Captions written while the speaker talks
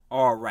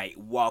right,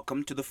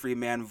 welcome to the Free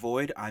Man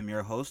Void. I'm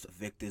your host,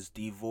 Victus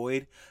D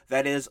Void.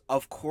 That is,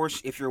 of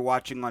course, if you're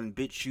watching on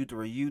BitChute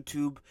or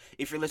YouTube.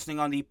 If you're listening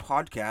on the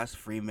podcast,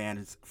 Free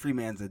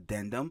Man's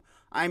Addendum.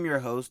 I'm your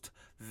host,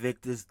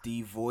 Victus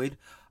D Void.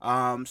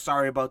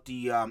 Sorry about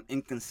the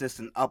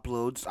inconsistent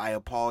uploads. I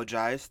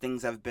apologize.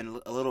 Things have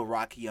been a little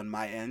rocky on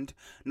my end.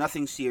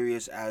 Nothing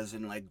serious, as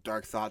in like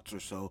dark thoughts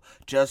or so.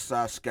 Just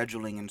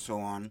scheduling and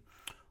so on.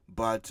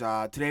 But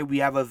today we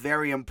have a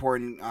very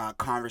important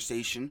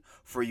conversation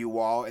for you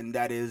all, and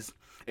that is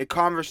a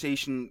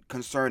conversation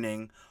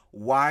concerning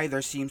why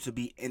there seems to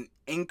be an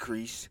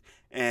increase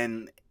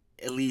in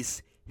at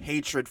least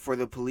hatred for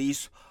the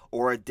police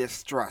or a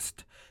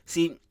distrust.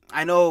 See,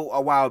 I know a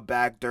while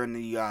back during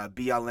the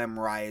BLM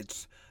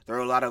riots, there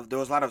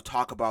was a lot of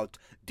talk about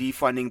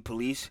defunding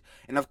police,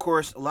 and of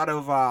course, a lot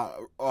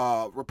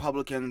of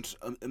Republicans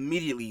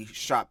immediately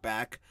shot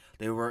back.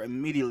 They were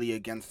immediately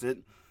against it,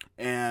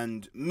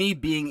 and me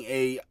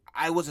being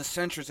I was a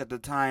centrist at the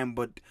time,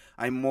 but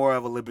I'm more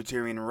of a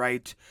libertarian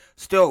right.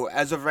 Still,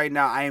 as of right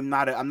now, I'm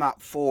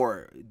not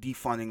for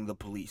defunding the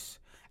police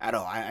at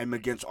all. I'm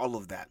against all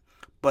of that.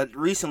 But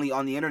recently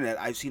on the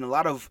internet, I've seen a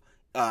lot of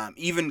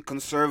even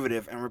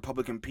conservative and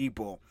Republican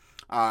people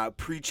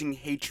preaching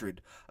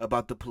hatred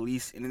about the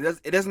police, and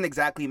it doesn't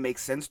exactly make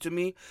sense to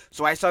me.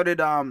 So I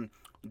started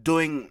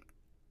doing,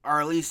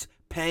 or at least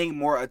paying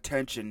more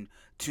attention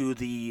to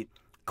the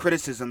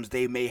criticisms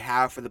they may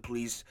have for the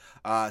police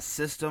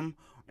system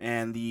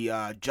and the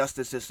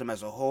justice system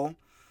as a whole.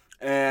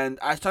 And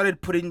I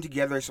started putting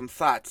together some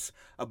thoughts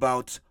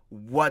about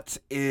what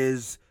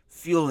is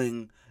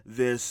fueling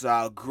this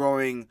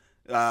growing,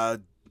 uh,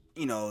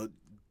 you know,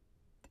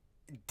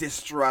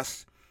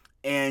 distrust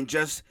and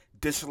just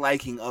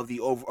disliking of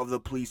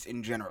the police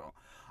in general.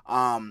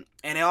 And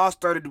it all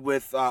started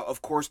with,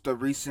 of course, the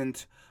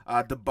recent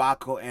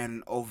debacle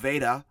in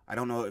Oveda. I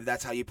don't know if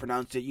that's how you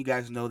pronounce it. You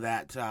guys know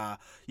that.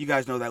 You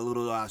guys know that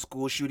little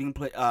school shooting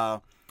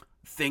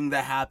thing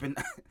that happened.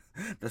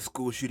 The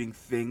school shooting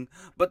thing,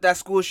 but that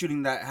school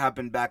shooting that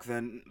happened back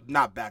then,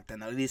 not back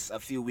then, at least a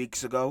few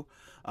weeks ago.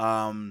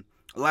 A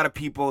lot of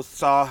people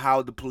saw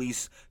how the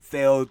police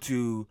failed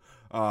to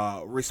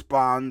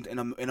respond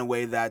in a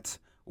way that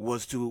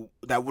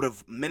would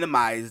have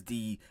minimized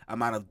the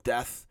amount of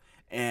death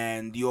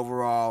and the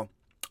overall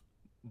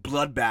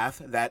bloodbath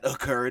that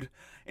occurred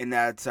in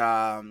that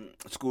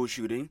school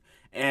shooting.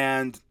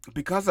 And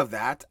because of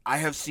that, I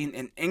have seen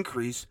an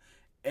increase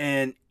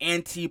in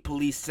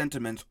anti-police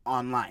sentiments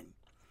online.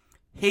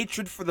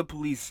 Hatred for the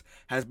police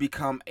has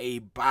become a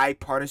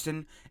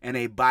bipartisan and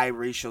a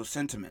biracial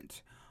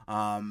sentiment.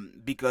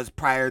 Because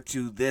prior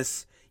to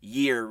this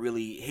year,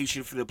 really,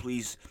 hatred for the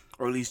police,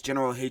 or at least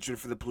general hatred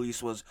for the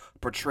police, was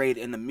portrayed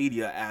in the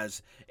media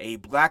as a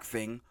black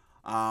thing,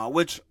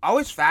 which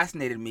always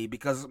fascinated me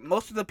because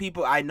most of the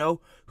people I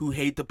know who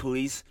hate the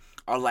police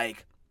are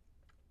like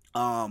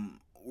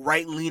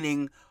right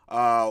leaning,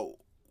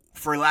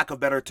 for lack of a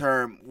better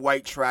term,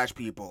 white trash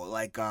people,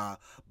 like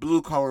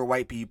blue collar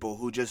white people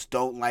who just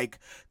don't like,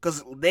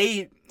 because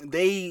they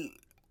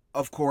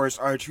of course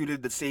are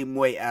treated the same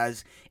way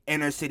as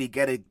inner city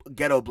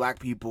ghetto black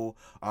people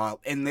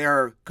in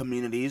their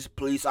communities.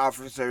 Police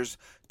officers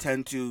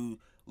tend to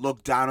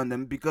look down on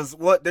them because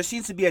what there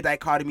seems to be a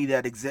dichotomy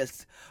that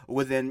exists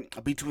within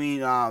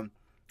between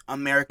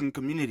American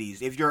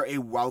communities. If you're a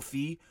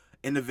wealthy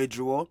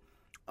individual,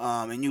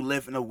 and you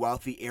live in a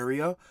wealthy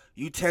area,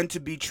 you tend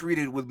to be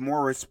treated with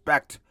more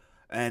respect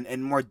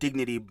and more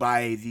dignity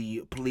by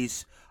the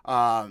police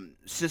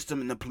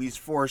system and the police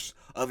force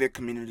of your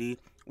community,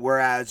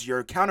 whereas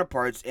your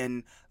counterparts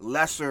in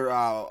lesser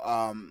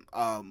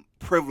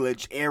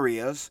privileged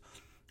areas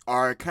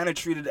are kind of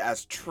treated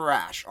as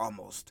trash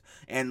almost,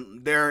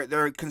 and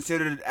they're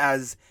considered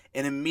as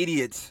an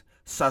immediate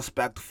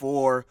suspect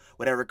for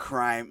whatever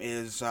crime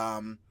is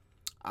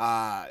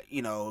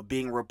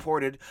being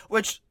reported,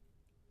 which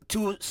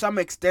to some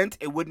extent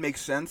it would make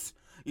sense,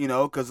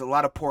 because a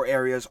lot of poor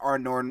areas are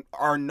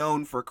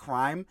known for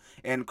crime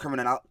and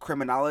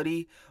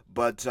criminality,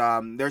 but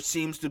there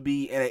seems to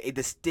be a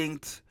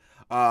distinct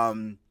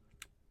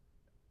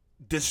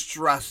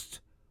distrust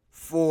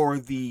for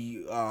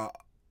the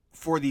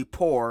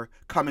poor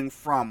coming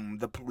from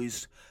the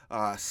police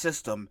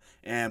system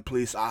and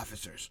police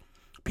officers.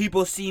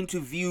 People seem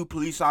to view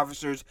police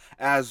officers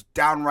as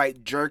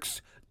downright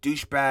jerks,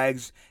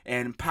 douchebags,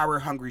 and power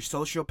hungry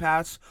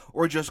sociopaths,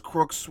 or just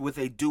crooks with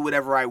a do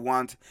whatever I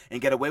want and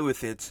get away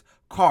with it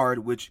card,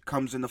 which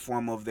comes in the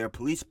form of their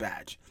police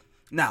badge.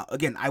 Now,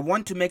 again, I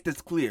want to make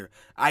this clear.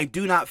 I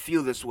do not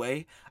feel this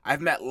way. I've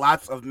met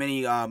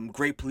many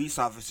great police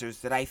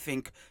officers that I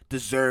think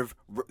deserve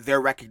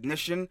their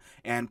recognition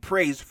and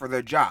praise for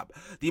their job.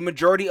 The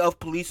majority of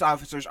police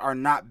officers are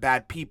not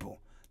bad people.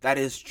 That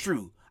is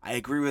true. I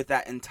agree with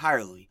that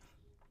entirely.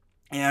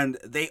 And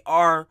they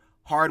are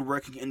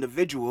hardworking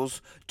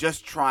individuals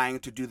just trying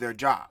to do their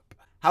job.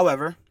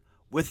 However,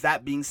 With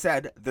that being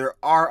said, there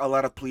are a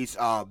lot of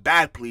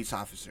bad police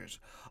officers,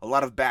 a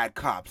lot of bad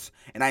cops,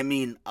 and I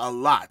mean a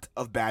lot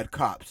of bad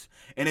cops.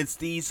 And it's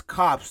these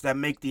cops that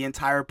make the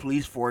entire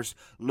police force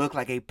look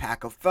like a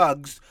pack of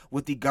thugs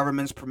with the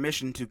government's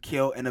permission to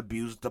kill and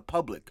abuse the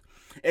public.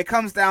 It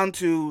comes down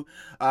to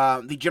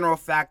the general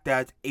fact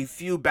that a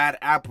few bad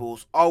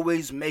apples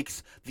always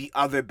makes the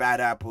other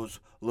bad apples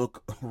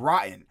look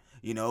rotten.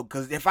 You know,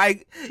 because if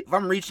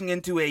I'm reaching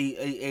into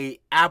a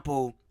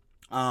apple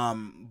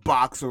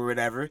box or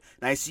whatever,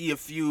 and I see a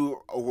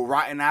few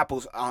rotten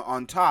apples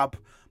on top,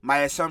 my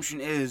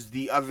assumption is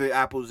the other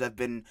apples have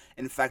been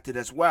infected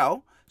as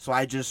well. So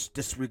I just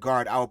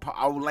disregard. I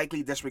will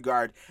likely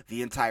disregard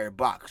the entire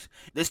box.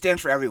 This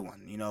stands for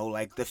everyone. You know,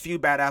 like the few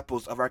bad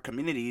apples of our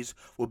communities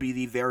will be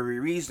the very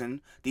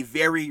reason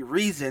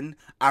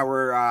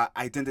our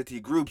identity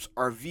groups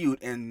are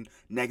viewed in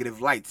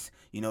negative lights.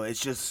 You know,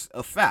 it's just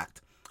a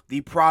fact.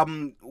 The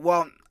problem,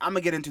 well, I'm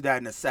gonna get into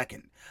that in a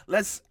second.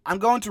 I'm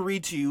going to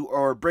read to you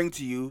or bring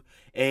to you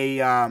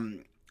a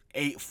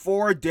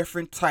four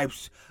different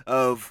cases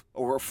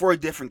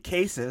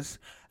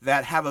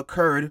that have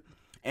occurred,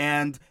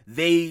 and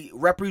they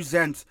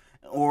represent,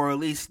 or at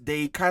least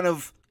they kind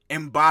of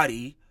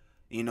embody,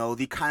 you know,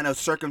 the kind of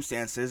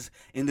circumstances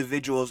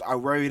individuals are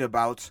worried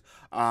about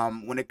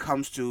when it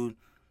comes to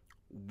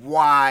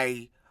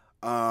why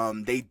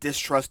they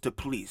distrust the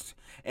police.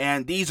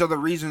 And these are the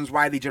reasons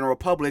why the general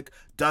public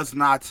does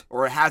not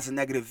or has a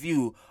negative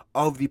view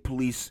of the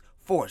police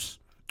force.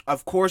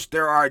 Of course,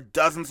 there are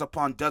dozens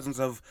upon dozens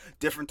of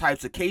different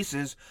types of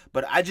cases,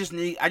 but I just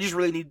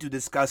really need to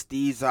discuss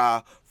these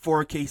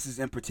four cases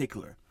in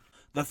particular.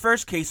 The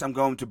first case I'm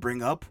going to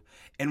bring up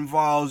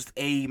involves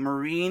a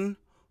Marine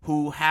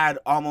who had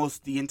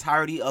almost the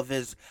entirety of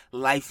his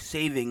life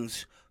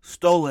savings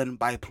stolen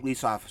by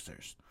police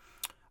officers.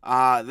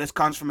 This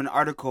comes from an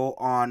article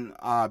on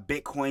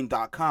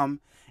Bitcoin.com,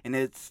 and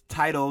it's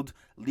titled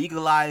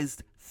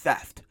 "Legalized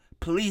Theft.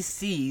 Police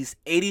seize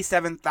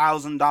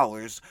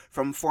 $87,000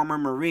 from former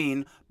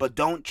Marine, but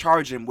don't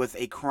charge him with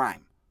a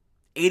crime."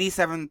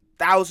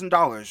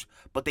 $87,000,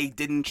 but they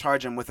didn't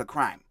charge him with a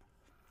crime.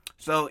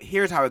 So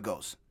here's how it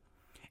goes.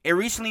 A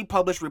recently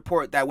published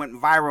report that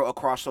went viral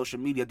across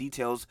social media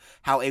details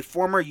how a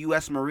former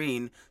U.S.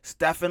 Marine,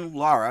 Stephen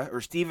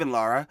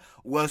Lara,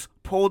 was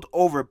pulled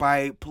over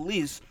by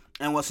police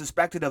and was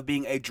suspected of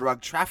being a drug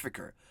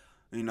trafficker.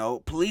 You know,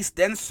 police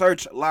then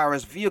searched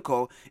Lara's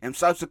vehicle and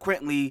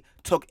subsequently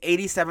took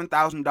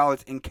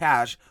 $87,000 in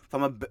cash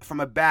from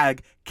a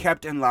bag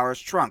kept in Lara's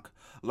trunk.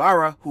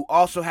 Lara, who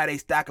also had a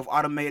stack of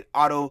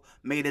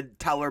automated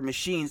teller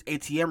machines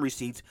ATM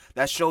receipts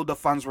that showed the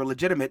funds were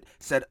legitimate,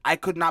 said, "I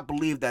could not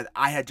believe that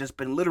I had just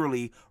been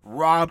literally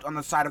robbed on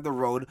the side of the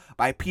road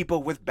by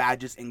people with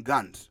badges and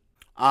guns."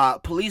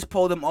 Police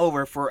pulled him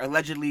over for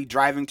allegedly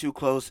driving too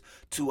close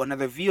to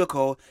another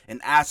vehicle and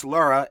asked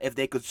Lara if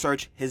they could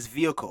search his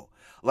vehicle.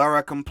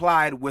 Lara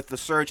complied with the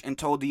search and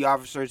told the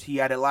officers he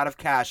had a lot of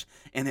cash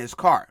in his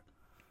car.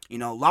 You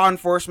know, law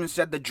enforcement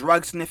said the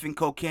drug-sniffing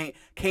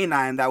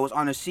canine that was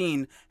on the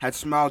scene had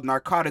smelled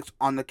narcotics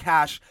on the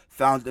cash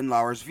found in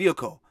Lara's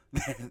vehicle.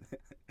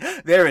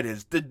 There it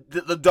is.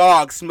 The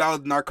dog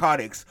smelled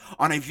narcotics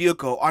on a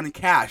vehicle, on a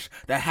cash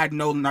that had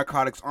no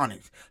narcotics on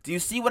it. Do you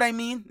see what I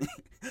mean?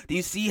 Do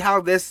you see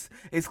how this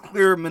is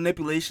clear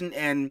manipulation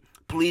and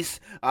police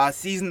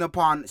seizing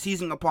upon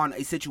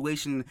a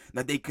situation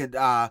that they could,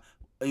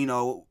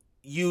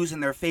 use in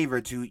their favor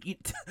to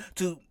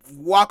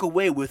walk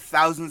away with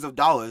thousands of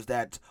dollars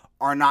that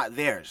are not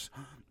theirs.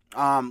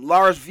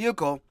 Lara's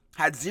vehicle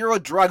had zero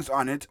drugs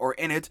on it or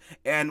in it,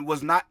 and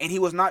he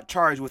was not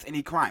charged with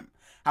any crime.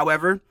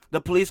 However,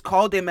 the police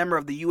called a member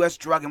of the U.S.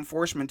 Drug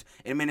Enforcement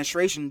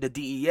Administration, the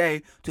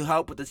DEA, to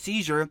help with the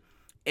seizure.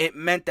 It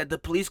meant that the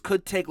police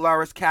could take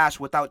Lara's cash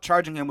without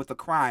charging him with a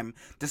crime,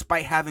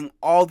 despite having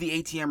all the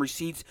ATM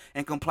receipts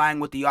and complying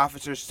with the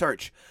officer's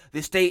search.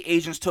 The state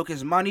agents took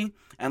his money,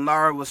 and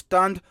Lara was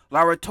stunned.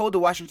 Lara told the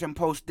Washington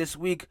Post this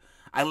week,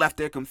 "I left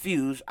there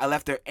confused, I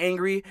left there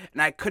angry,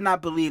 and I could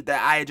not believe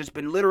that I had just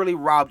been literally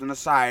robbed on the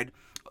side."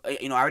 I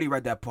already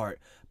read that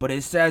part. But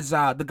it says,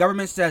 the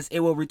government says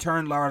it will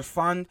return Lara's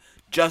fund.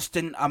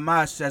 Justin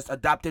Amas says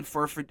adopted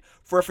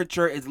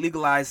forfeiture is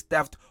legalized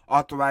theft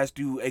authorized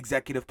through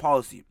executive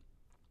policy.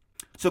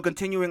 So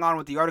continuing on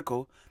with the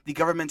article, the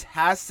government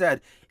has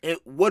said it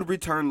would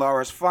return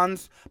Lara's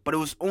funds, but it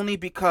was only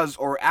because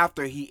or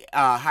after he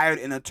hired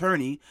an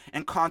attorney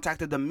and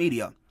contacted the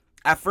media.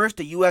 At first,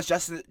 the U.S.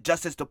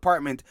 Justice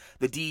Department,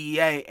 the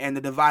DEA, and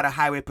the Nevada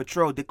Highway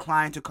Patrol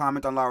declined to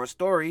comment on Lara's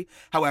story.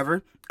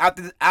 However,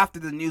 after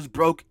the news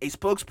broke, a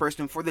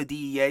spokesperson for the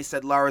DEA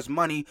said Lara's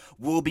money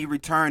will be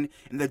returned,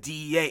 and the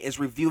DEA is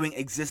reviewing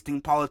existing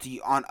policy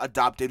on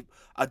adoptive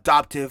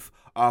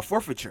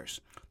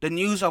forfeitures. The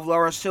news of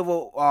Lara's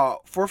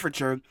civil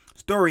forfeiture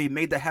story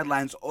made the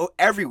headlines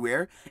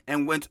everywhere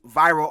and went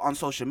viral on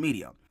social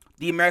media.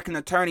 The American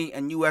attorney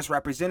and U.S.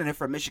 representative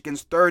for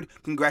Michigan's 3rd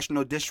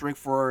congressional district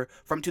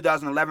from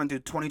 2011 to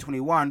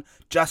 2021,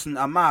 Justin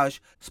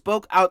Amash,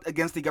 spoke out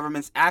against the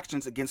government's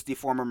actions against the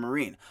former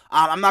Marine.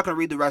 I'm not going to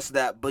read the rest of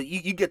that, but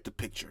you get the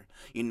picture.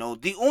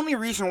 The only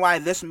reason why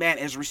this man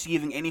is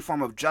receiving any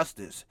form of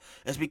justice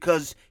is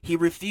because he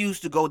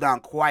refused to go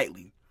down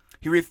quietly.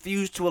 He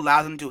refused to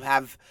allow them to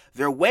have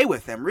their way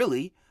with him,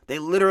 really. They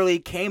literally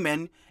came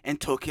in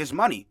and took his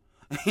money.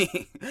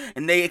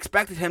 And they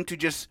expected him to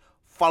just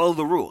follow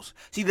the rules.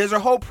 See, there's a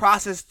whole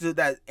process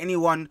that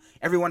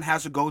everyone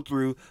has to go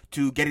through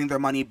to getting their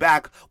money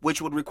back,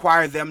 which would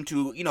require them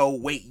to,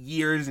 wait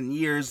years and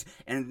years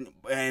and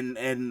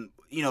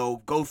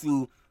go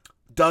through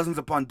dozens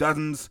upon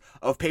dozens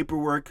of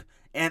paperwork.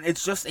 And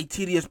it's just a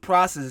tedious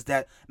process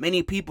that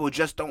many people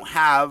just don't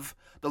have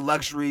the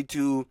luxury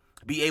to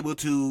be able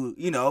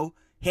to,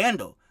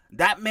 handle.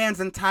 That man's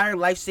entire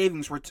life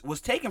savings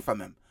was taken from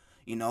him,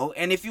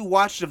 and if you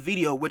watch the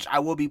video, which I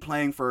will be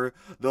playing for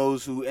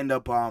those who end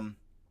up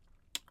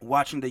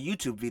watching the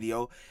YouTube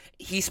video,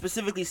 he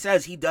specifically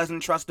says he doesn't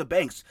trust the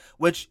banks,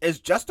 which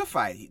is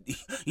justified.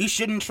 He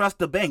shouldn't trust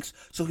the banks,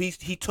 so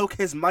he took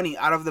his money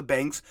out of the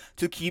banks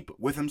to keep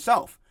with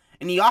himself,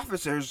 and the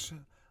officers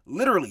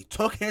literally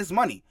took his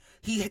money.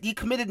 He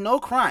committed no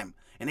crime,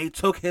 and they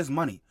took his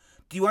money.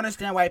 Do you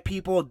understand why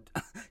people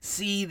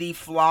see the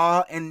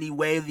flaw in the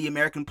way the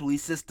American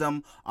police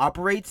system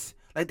operates?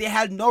 Like, they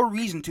had no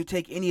reason to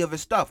take any of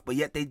his stuff, but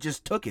yet they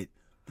just took it.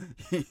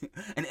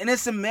 An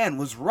innocent man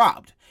was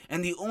robbed,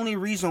 and the only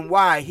reason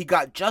why he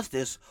got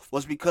justice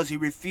was because he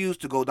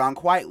refused to go down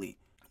quietly.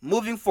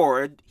 Moving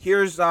forward,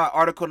 here's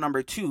article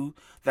number 2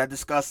 that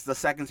discusses the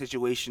second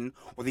situation,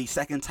 or the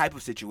second type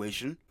of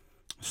situation.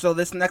 So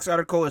this next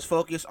article is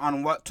focused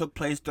on what took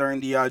place during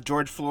the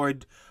George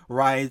Floyd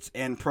riots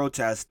and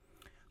protests.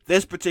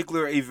 This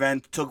particular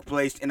event took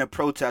place in a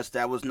protest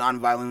that was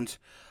nonviolent,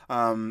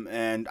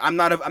 and I'm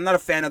not a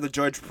fan of the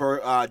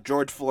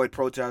George Floyd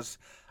protests.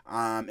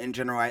 In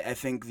general, I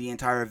think the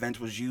entire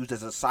event was used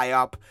as a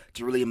psyop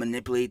to really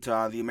manipulate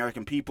the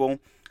American people.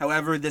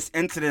 However, this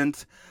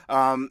incident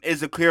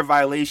is a clear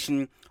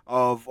violation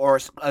or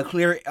a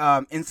clear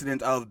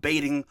incident of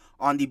baiting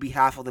on the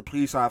behalf of the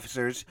police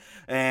officers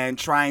and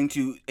trying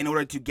to, in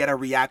order to get a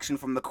reaction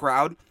from the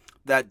crowd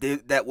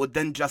that would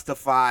then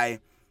justify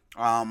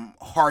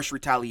harsh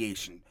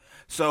retaliation.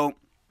 So,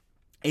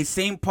 a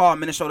St. Paul,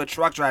 Minnesota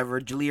truck driver,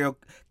 Jaleel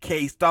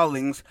K.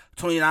 Stallings,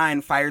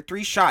 29, fired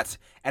 3 shots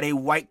at a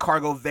white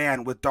cargo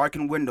van with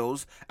darkened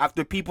windows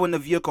after people in the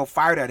vehicle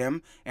fired at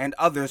him and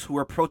others who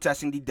were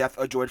protesting the death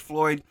of George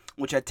Floyd,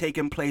 which had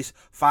taken place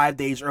 5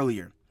 days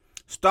earlier.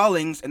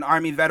 Stallings, an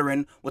Army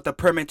veteran with a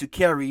permit to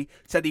carry,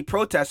 said the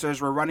protesters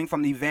were running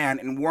from the van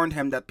and warned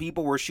him that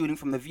people were shooting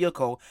from the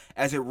vehicle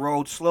as it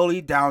rolled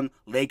slowly down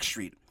Lake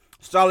Street.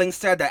 Stallings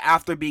said that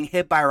after being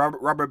hit by a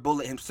rubber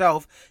bullet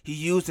himself, he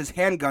used his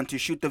handgun to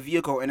shoot the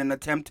vehicle in an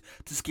attempt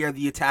to scare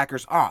the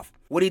attackers off.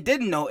 What he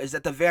didn't know is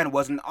that the van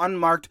was an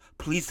unmarked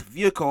police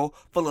vehicle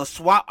full of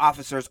SWAT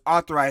officers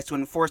authorized to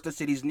enforce the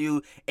city's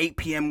new 8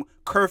 p.m.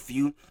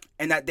 curfew,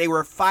 and that they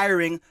were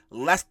firing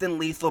less than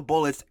lethal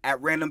bullets at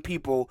random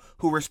people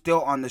who were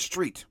still on the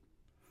street.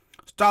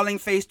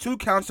 Stallings faced 2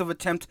 counts of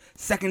attempt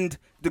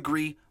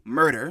second-degree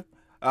murder,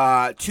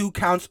 2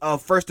 counts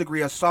of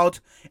first-degree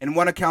assault, and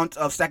 1 account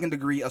of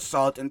second-degree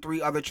assault, and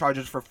 3 other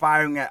charges for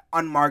firing at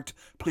unmarked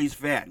police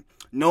van.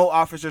 No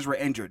officers were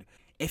injured.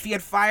 If he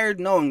had fired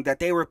knowing that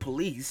they were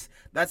police,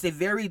 that's a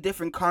very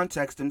different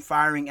context than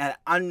firing at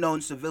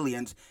unknown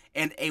civilians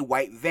in a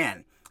white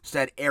van,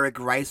 said Eric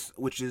Rice,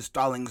 which is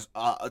Stallings'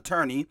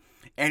 attorney.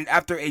 And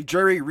after a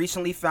jury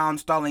recently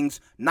found Stallings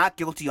not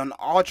guilty on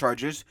all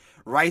charges,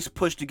 Rice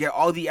pushed to get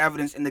all the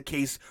evidence in the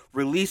case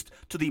released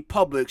to the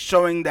public,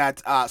 showing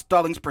that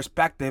Stallings'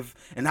 perspective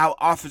and how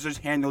officers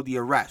handled the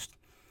arrest.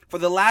 For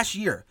the last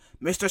year,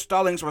 Mr.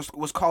 Stallings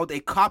was called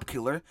a cop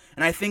killer,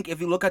 and I think if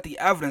you look at the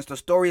evidence, the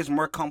story is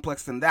more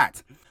complex than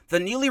that. The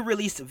newly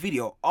released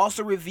video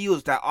also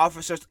reveals that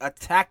officers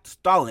attacked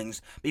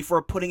Stallings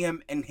before putting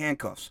him in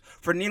handcuffs.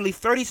 For nearly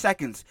 30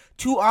 seconds,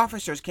 2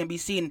 officers can be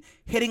seen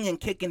hitting and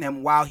kicking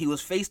him while he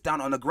was face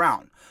down on the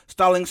ground.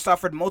 Stallings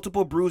suffered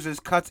multiple bruises,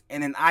 cuts,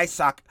 and an eye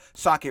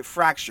socket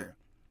fracture.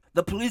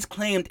 The police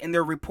claimed in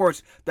their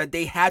reports that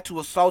they had to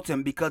assault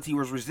him because he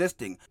was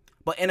resisting.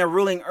 But in a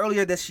ruling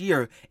earlier this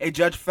year, a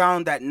judge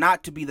found that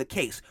not to be the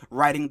case,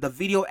 writing, "The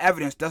video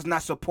evidence does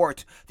not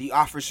support the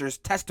officer's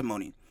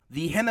testimony."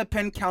 The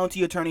Hennepin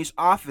County Attorney's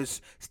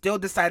Office still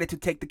decided to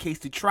take the case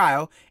to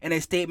trial. In a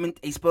statement,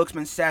 a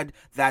spokesman said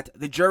that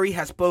the jury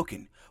has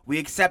spoken. We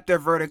accept their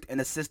verdict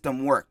and the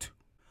system worked.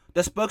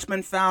 The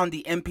spokesman found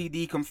the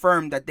MPD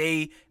confirmed that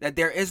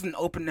there is an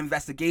open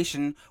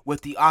investigation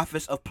with the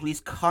Office of Police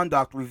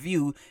Conduct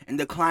Review and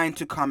declined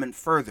to comment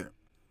further.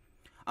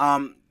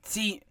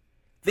 See,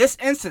 this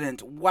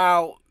incident,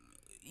 while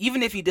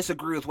even if you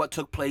disagree with what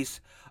took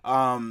place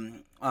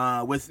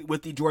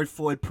with the George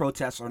Floyd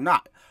protests or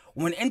not,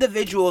 when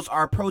individuals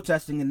are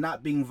protesting and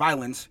not being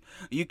violent,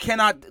 you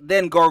cannot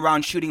then go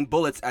around shooting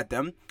bullets at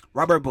them.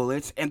 rubber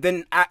bullets, and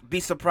then be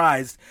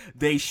surprised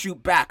they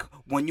shoot back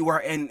when you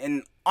are in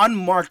an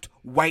unmarked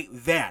white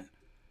van.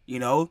 You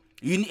know,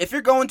 if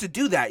you're going to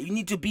do that, you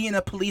need to be in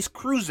a police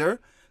cruiser,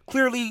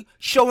 clearly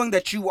showing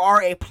that you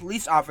are a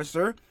police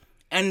officer.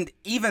 And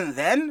even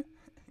then,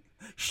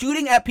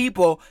 shooting at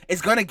people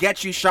is gonna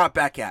get you shot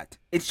back at.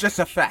 It's just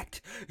a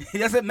fact. It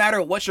doesn't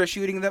matter what you're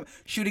shooting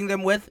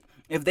them with.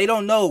 If they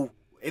don't know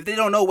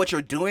what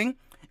you're doing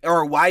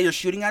or why you're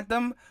shooting at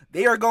them,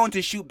 they are going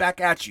to shoot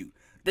back at you.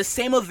 The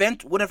same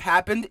event would have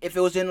happened if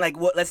it was in, like,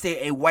 let's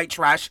say a white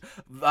trash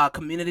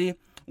community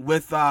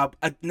with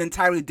an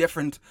entirely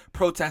different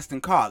protest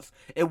and cause.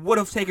 It would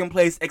have taken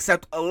place,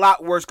 except a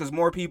lot worse, because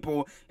more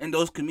people in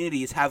those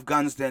communities have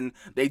guns than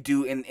they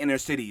do in inner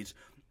cities.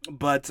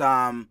 But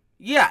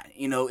yeah,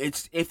 you know,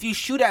 it's if you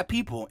shoot at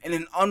people in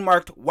an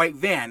unmarked white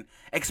van,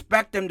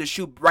 expect them to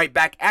shoot right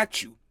back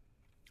at you.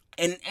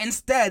 And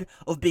instead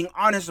of being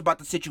honest about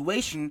the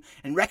situation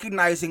and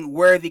recognizing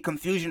where the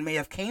confusion may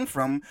have came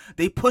from,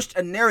 they pushed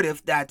a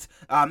narrative that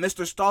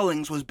Mr.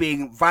 Stallings was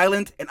being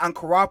violent and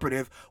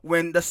uncooperative,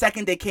 when the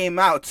second they came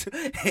out,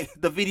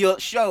 the video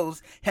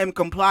shows him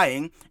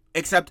complying,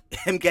 except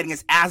him getting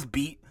his ass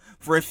beat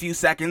for a few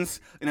seconds,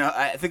 you know,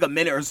 I think a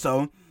minute or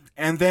so,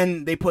 and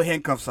then they put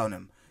handcuffs on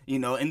him, you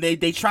know, and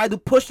they tried to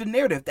push the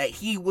narrative that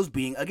he was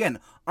being, again,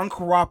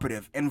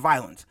 uncooperative and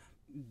violent.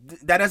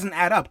 That doesn't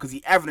add up, because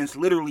the evidence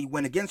literally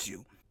went against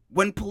you.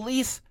 When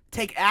police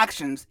take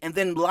actions and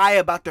then lie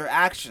about their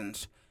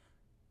actions,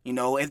 you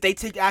know, if they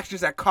take actions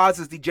that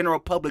causes the general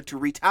public to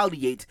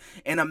retaliate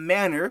in a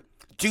manner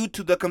due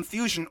to the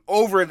confusion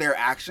over their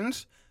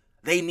actions,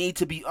 they need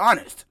to be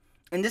honest.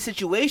 In this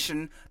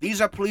situation,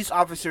 these are police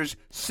officers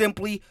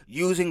simply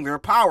using their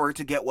power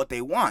to get what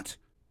they want.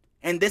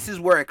 And this is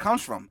where it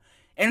comes from.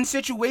 In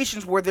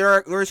situations where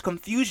there is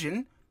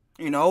confusion,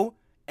 you know,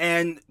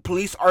 and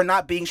police are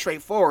not being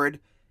straightforward,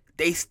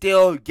 they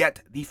still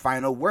get the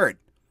final word.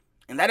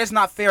 And that is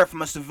not fair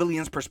from a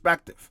civilian's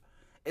perspective.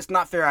 It's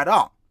not fair at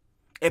all.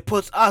 It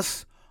puts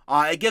us,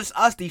 it gives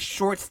us the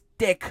short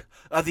stick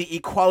of the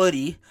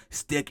equality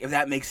stick, if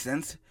that makes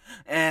sense.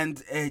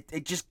 And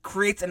it just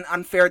creates an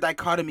unfair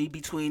dichotomy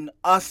between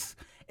us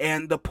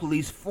and the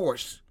police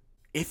force.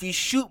 If you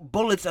shoot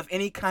bullets of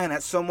any kind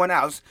at someone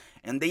else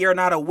and they are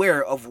not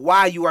aware of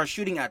why you are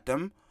shooting at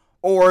them,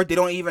 or they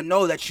don't even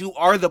know that you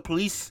are the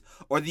police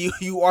or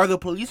you are the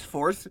police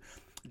force,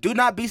 do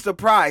not be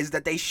surprised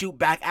that they shoot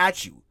back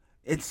at you.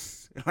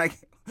 It's like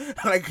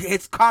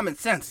it's common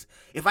sense.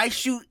 If I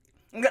shoot,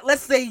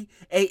 let's say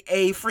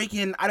a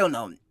freaking, I don't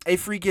know, a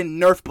freaking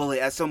Nerf bullet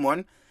at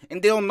someone,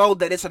 and they don't know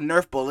that it's a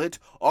Nerf bullet,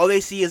 all they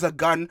see is a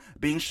gun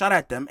being shot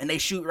at them, and they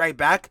shoot right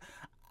back.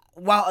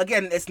 Well,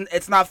 again,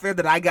 it's not fair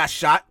that I got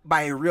shot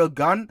by a real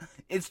gun.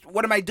 It's,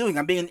 what am I doing?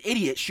 I'm being an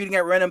idiot, shooting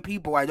at random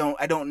people I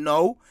don't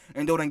know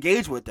and don't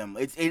engage with them.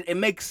 It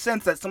makes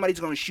sense that somebody's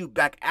going to shoot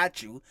back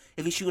at you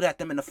if you shoot at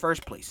them in the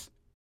first place.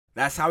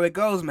 That's how it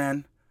goes,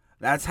 man.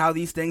 That's how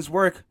these things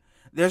work.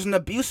 There's an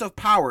abuse of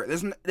power.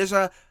 There's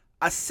a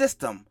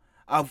system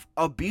of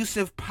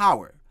abusive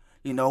power,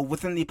 you know,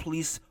 within the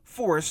police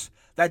force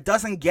that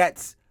doesn't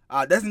get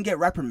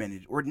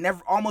reprimanded, or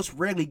almost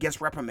rarely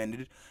gets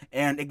reprimanded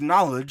and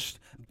acknowledged,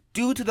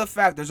 due to the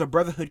fact there's a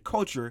brotherhood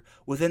culture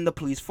within the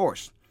police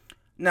force.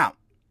 Now,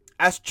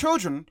 as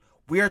children,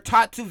 we are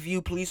taught to view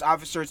police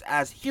officers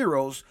as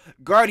heroes,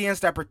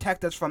 guardians that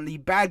protect us from the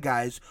bad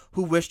guys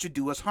who wish to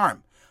do us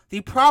harm.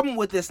 The problem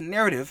with this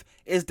narrative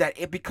is that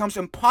it becomes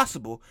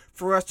impossible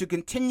for us to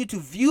continue to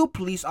view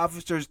police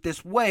officers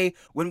this way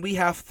when we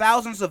have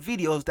thousands of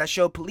videos that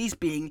show police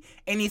being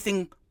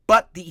anything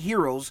but the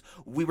heroes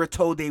we were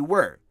told they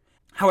were.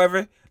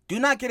 However, do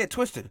not get it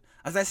twisted.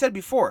 As I said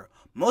before,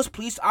 most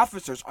police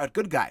officers are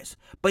good guys.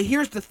 But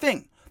here's the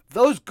thing.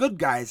 Those good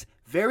guys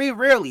very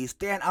rarely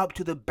stand up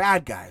to the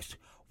bad guys.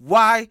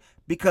 Why?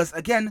 Because,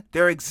 again,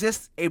 there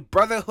exists a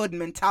brotherhood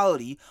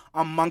mentality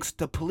amongst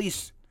the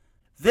police.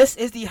 This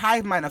is the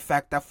hive mind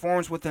effect that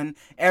forms within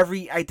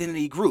every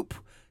identity group.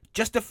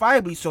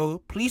 Justifiably so,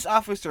 police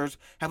officers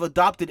have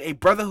adopted a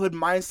brotherhood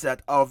mindset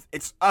of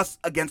it's us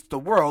against the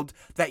world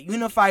that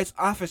unifies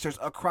officers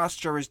across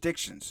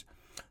jurisdictions.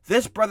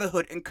 This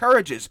brotherhood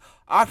encourages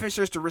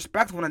officers to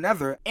respect one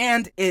another,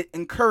 and it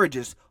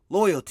encourages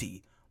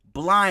loyalty,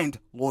 blind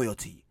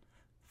loyalty.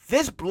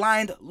 This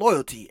blind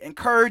loyalty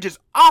encourages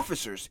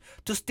officers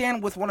to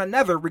stand with one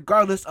another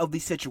regardless of the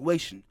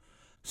situation.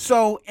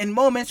 So, in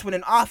moments when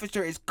an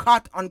officer is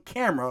caught on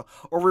camera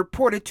or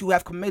reported to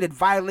have committed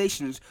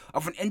violations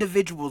of an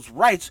individual's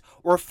rights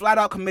or flat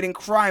out committing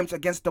crimes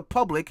against the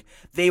public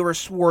they were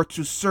sworn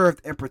to serve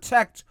and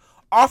protect,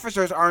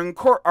 officers are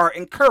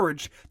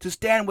encouraged to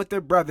stand with their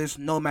brothers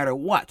no matter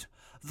what.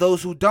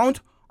 Those who don't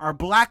are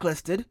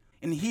blacklisted,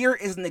 and here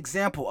is an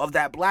example of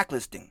that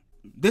blacklisting.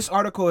 This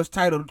article is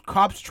titled,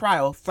 "Cop's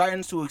Trial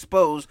Threatens to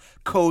Expose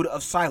Code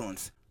of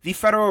Silence." The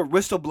federal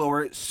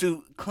whistleblower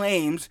suit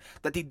claims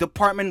that the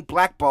department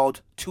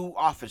blackballed 2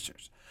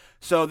 officers.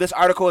 So this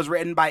article is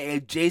written by a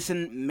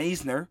Jason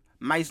Meisner,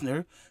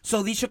 Meisner.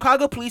 So the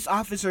Chicago police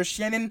officers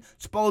Shannon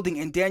Spaulding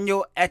and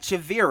Daniel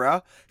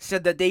Echeverria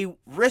said that they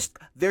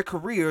risked their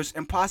careers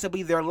and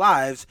possibly their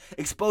lives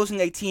exposing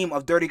a team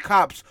of dirty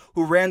cops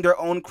who ran their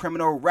own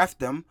criminal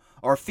refdom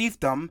or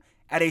fiefdom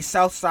at a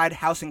Southside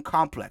housing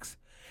complex.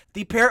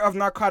 The pair of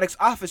narcotics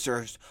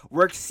officers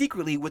worked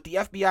secretly with the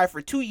FBI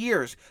for 2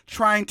 years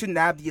trying to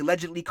nab the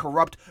allegedly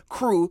corrupt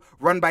crew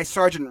run by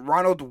Sergeant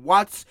Ronald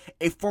Watts,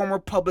 a former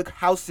public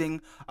housing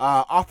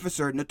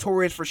officer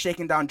notorious for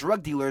shaking down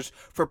drug dealers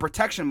for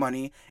protection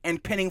money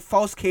and pinning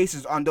false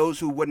cases on those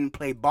who wouldn't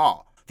play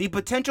ball. The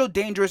potential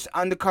dangerous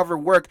undercover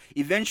work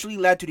eventually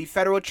led to the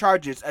federal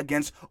charges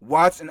against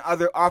Watts and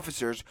other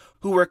officers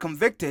who were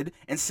convicted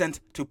and sent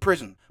to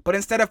prison. But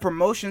instead of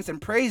promotions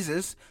and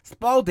praises,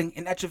 Spaulding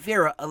and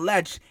Echeverria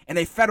alleged in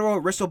a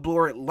federal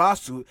whistleblower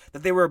lawsuit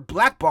that they were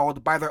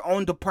blackballed by their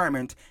own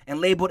department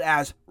and labeled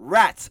as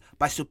rats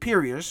by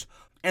superiors,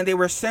 and they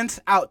were sent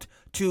out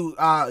to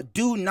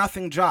do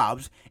nothing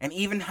jobs and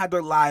even had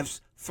their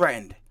lives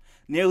threatened.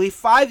 Nearly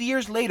 5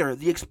 years later,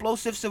 the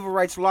explosive civil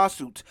rights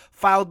lawsuit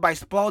filed by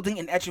Spaulding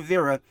and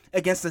Echeverria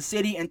against the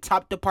city and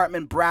top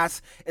department brass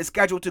is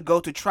scheduled to go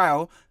to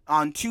trial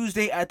on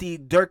Tuesday at the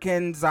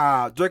Durkin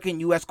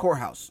U.S.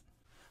 Courthouse.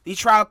 The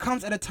trial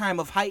comes at a time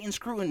of heightened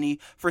scrutiny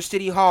for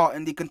City Hall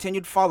and the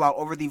continued fallout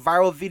over the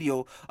viral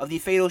video of the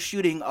fatal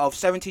shooting of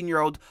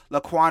 17-year-old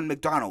Laquan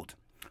McDonald.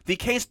 The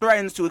case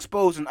threatens to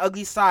expose an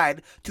ugly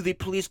side to the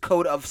police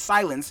code of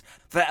silence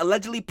that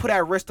allegedly put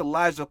at risk the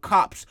lives of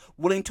cops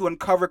willing to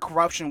uncover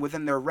corruption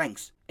within their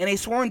ranks. In a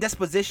sworn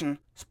disposition,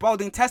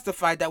 Spaulding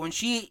testified that when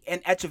she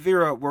and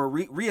Echeverria were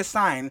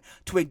reassigned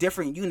to a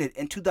different unit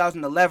in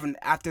 2011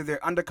 after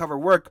their undercover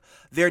work,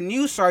 their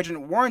new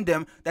sergeant warned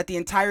them that the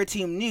entire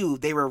team knew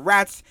they were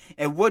rats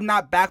and would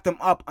not back them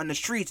up on the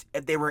streets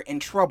if they were in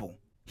trouble.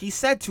 He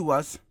said to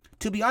us,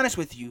 "To be honest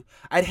with you,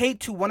 I'd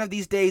hate to one of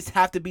these days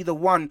have to be the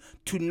one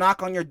to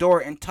knock on your door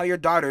and tell your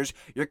daughters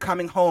you're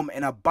coming home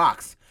in a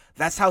box.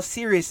 That's how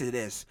serious it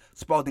is,"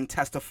 Spaulding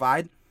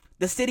testified.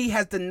 The city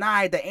has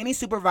denied that any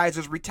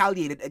supervisors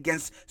retaliated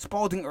against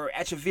Spaulding or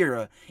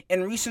Echeverria.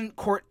 In recent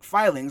court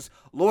filings,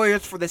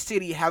 lawyers for the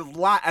city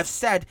have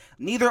said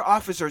neither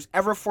officers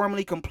ever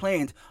formally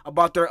complained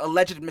about their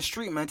alleged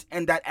mistreatment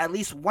and that at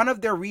least one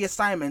of their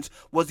reassignments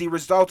was the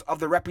result of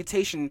their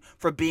reputation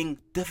for being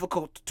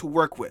difficult to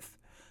work with.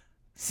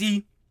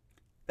 See,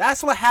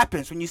 that's what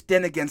happens when you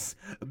stand against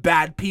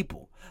bad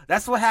people.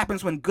 That's what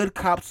happens when good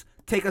cops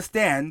take a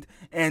stand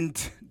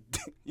and,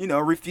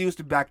 refuse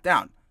to back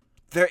down.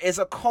 There is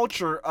a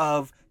culture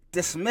of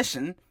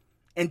dismission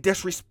and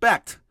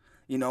disrespect.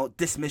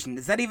 Dismission.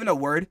 Is that even a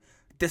word?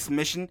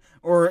 Dismission?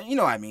 Or,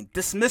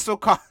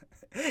 dismissal.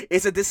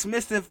 It's a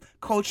dismissive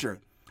culture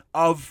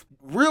of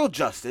real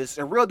justice,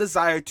 a real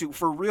desire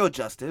for real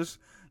justice,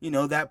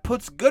 that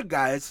puts good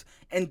guys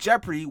in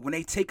jeopardy when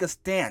they take a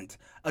stand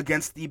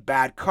against the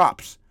bad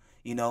cops,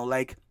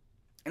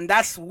 and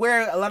that's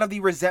where a lot of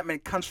the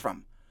resentment comes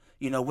from.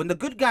 When the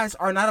good guys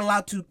are not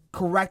allowed to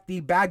correct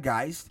the bad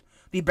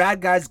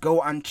guys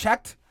go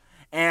unchecked,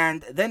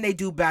 and then they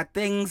do bad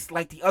things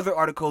like the other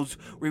articles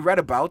we read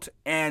about,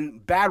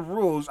 and bad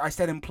rules are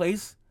set in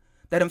place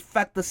that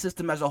infect the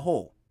system as a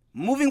whole.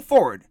 Moving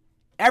forward,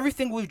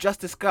 everything we've just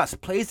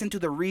discussed plays into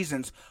the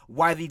reasons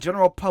why the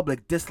general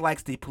public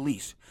dislikes the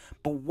police.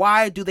 But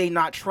why do they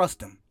not trust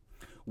them?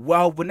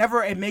 Well,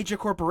 whenever a major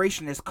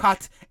corporation is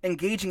caught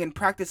engaging in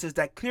practices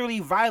that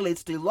clearly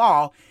violates the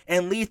law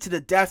and leads to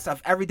the deaths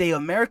of everyday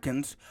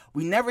Americans,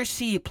 we never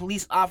see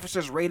police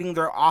officers raiding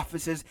their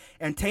offices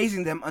and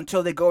tasing them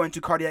until they go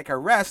into cardiac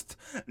arrest.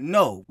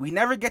 No, we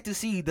never get to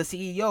see the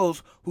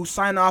CEOs who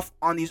sign off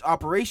on these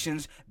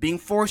operations being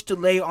forced to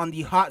lay on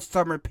the hot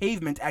summer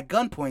pavement at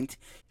gunpoint,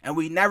 and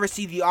we never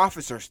see the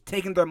officers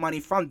taking their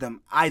money from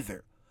them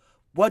either.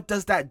 What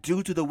does that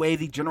do to the way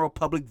the general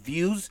public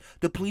views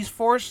the police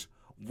force?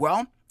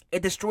 Well,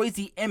 it destroys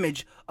the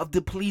image of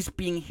the police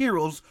being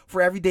heroes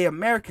for everyday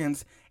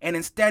Americans and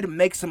instead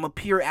makes them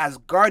appear as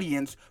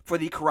guardians for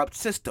the corrupt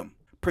system,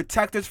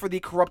 protectors for the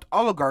corrupt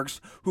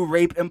oligarchs who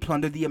rape and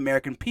plunder the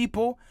American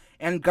people,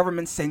 and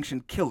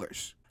government-sanctioned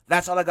killers.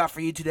 That's all I got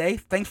for you today.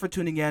 Thanks for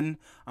tuning in.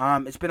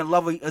 It's been a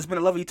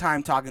lovely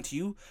time talking to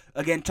you.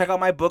 Again, check out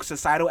my book,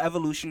 Societal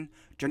Evolution: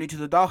 Journey to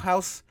the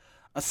Dollhouse.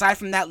 Aside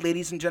from that,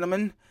 ladies and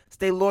gentlemen,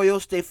 stay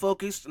loyal, stay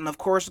focused, and of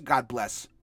course, God bless.